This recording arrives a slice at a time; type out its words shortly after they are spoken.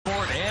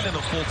in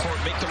the full court,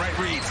 make the right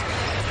reads.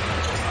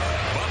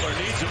 Butler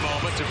needs a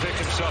moment to pick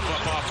himself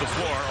up off the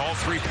floor, all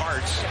three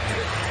parts.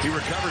 He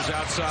recovers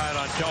outside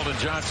on Keldon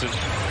Johnson,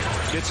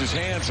 gets his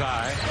hands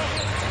high.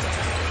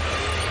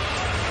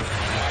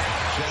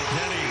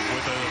 Champagnie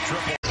with a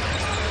triple.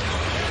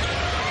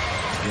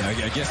 Yeah,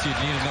 I guess you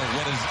need to know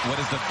what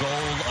is the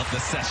goal of the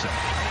session.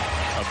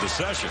 Of the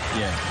session?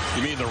 Yeah.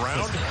 You mean the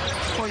round?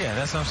 Well, yeah,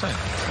 that's what I'm saying.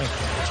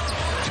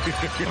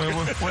 I mean,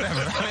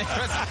 whatever.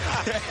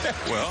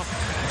 Well,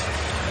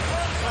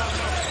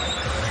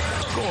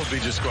 goal would be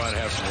just go out and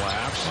have some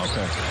laughs.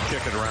 Okay.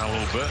 Kick it around a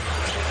little bit.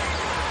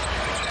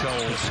 Tell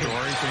old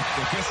stories.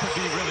 If this would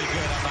be really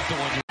good, I'm not the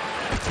one you...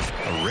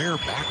 A rare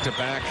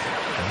back-to-back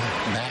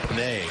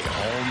matinee.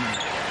 Home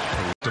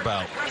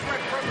about.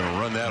 Gonna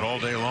run that all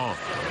day long.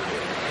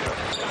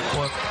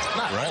 Well,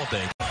 not all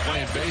day.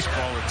 Playing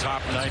baseball at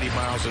top 90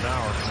 miles an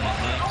hour.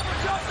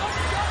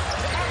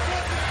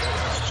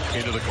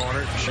 Into the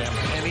corner,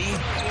 Champagnie.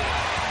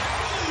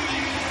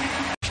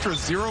 Extra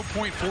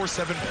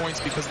 0.47 points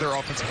because of their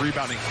offensive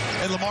rebounding.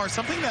 And Lamar,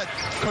 something that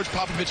Coach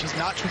Popovich has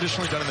not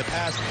traditionally done in the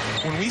past,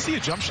 when we see a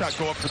jump shot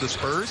go up for the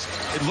Spurs,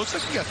 it looks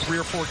like we got 3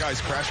 or 4 guys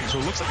crashing. So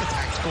it looks like a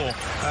tactical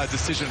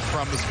decision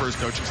from the Spurs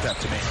coaching staff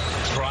to me.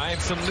 Trying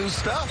some new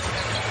stuff.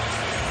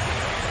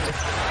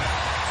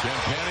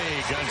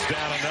 Champagnie guns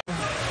down another.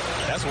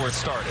 That's where it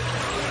started.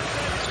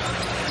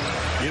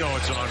 You know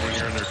it's on when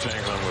you're in there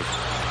tangling with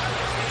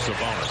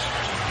Sabonis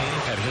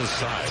at his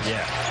side.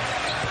 Yeah.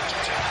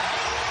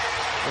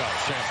 Well,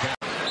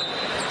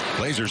 Champagnie.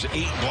 Blazers 8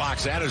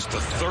 blocks. That is the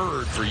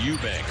 3rd for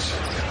Eubanks.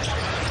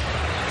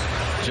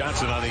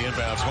 Johnson on the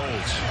inbounds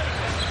holds.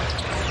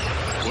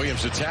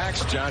 Williams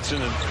attacks.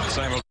 Johnson and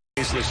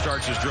simultaneously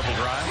starts his dribble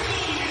drive.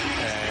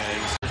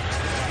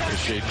 And is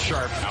Shade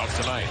Sharp out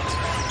tonight.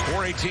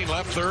 4:18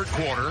 left, 3rd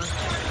quarter.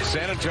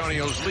 San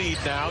Antonio's lead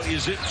now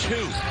is at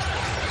 2.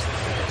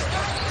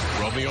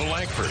 Romeo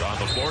Langford on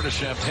the floor to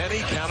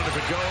Champagnie. Counted if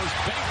it goes.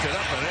 Backed it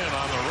up and in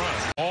on the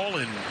run. All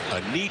in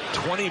a neat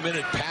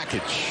 20-minute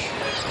package.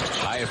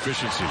 High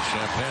efficiency.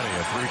 Champagnie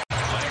a 3.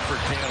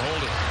 Langford can't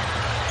hold it.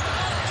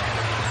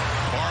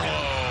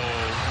 Barlow,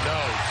 no.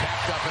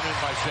 Tapped up and in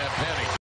by Champagnie.